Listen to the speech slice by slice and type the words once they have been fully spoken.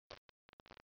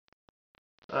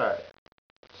Alright,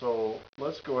 so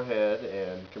let's go ahead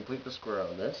and complete the square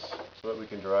on this so that we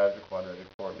can derive the quadratic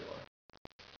formula.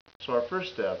 So our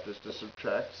first step is to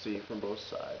subtract c from both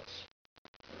sides.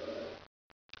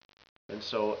 And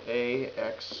so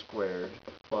ax squared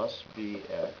plus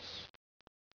bx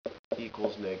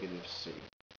equals negative c.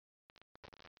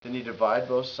 Then you divide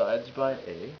both sides by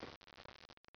a.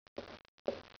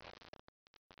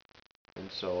 And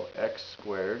so x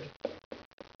squared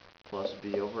plus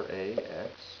b over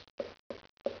ax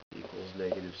equals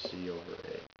negative c over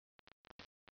a.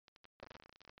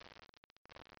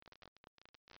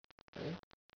 Okay.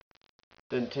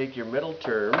 Then take your middle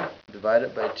term, divide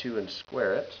it by 2 and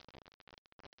square it.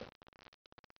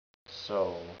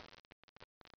 So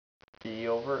b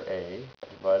over a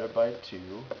divided by 2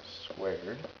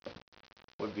 squared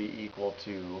would be equal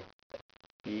to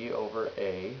b over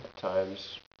a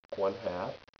times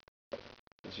 1/2.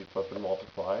 As you flip and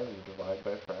multiply and you divide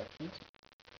by fractions,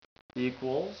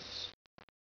 equals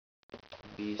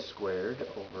b squared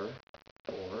over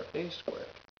 4a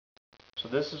squared. So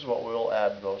this is what we'll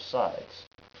add both sides.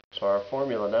 So our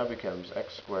formula now becomes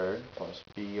x squared plus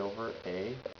b over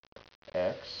a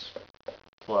x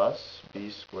plus b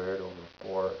squared over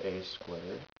 4a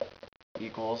squared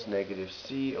equals negative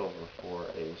c over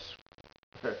 4a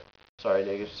squared. Sorry,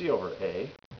 negative c over a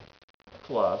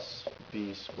plus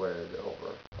b squared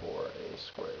over 4a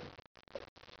squared.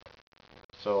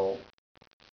 So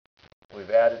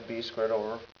we've added b squared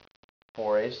over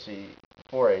 4a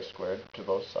squared to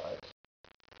both sides.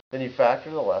 Then you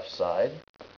factor the left side.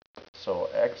 So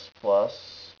x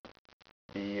plus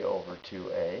b over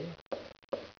 2a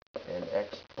and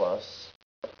x plus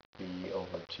b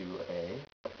over 2a.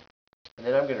 And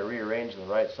then I'm going to rearrange the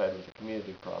right side with the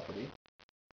commutative property,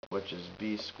 which is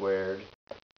b squared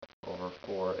over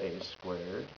 4a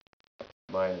squared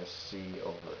minus c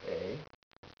over a.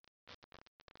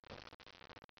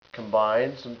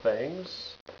 Combine some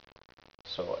things.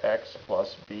 So x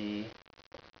plus b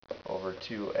over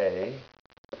 2a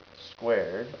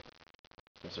squared,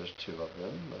 since there's 2 of them,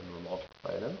 and we're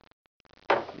multiplying them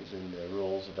using the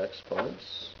rules of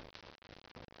exponents.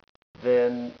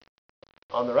 Then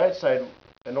on the right side,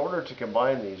 in order to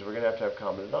combine these, we're going to have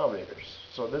common denominators.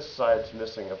 So this side's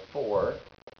missing a 4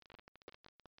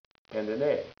 and an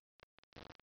a.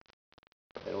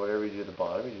 And whatever you do at the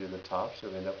bottom, you do at the top, so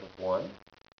we end up with 1.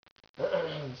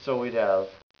 So we'd have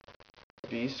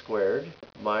b squared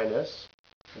minus,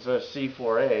 instead of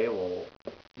c4a, we'll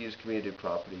use commutative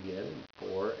property again,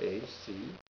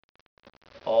 4ac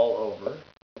all over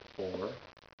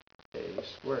 4a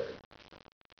squared.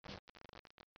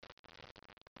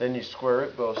 Then you square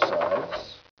root both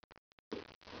sides.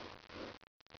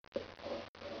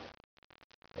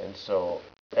 And so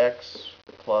x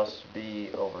plus b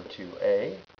over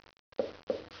 2a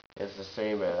is the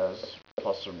same as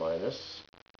plus or minus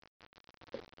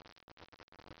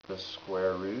the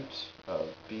square root of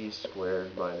b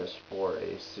squared minus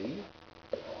 4ac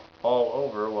all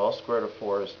over, well, square root of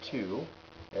 4 is 2,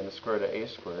 and the square root of a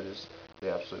squared is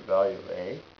the absolute value of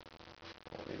a.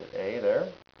 We'll leave it a there.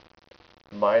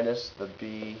 Minus the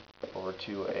b over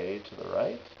 2a to the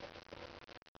right.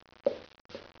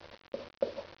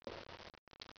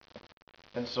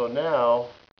 And so now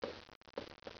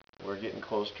we're getting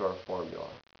close to our formula.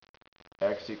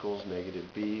 X equals negative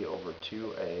b over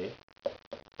 2a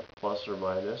plus or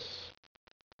minus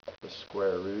the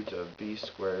square root of b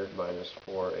squared minus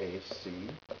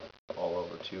 4ac all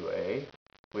over 2a.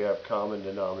 We have common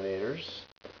denominators,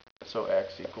 so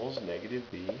x equals negative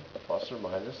b plus or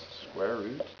minus the square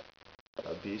root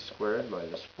of b squared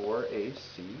minus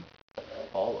 4ac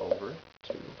all over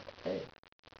 2a.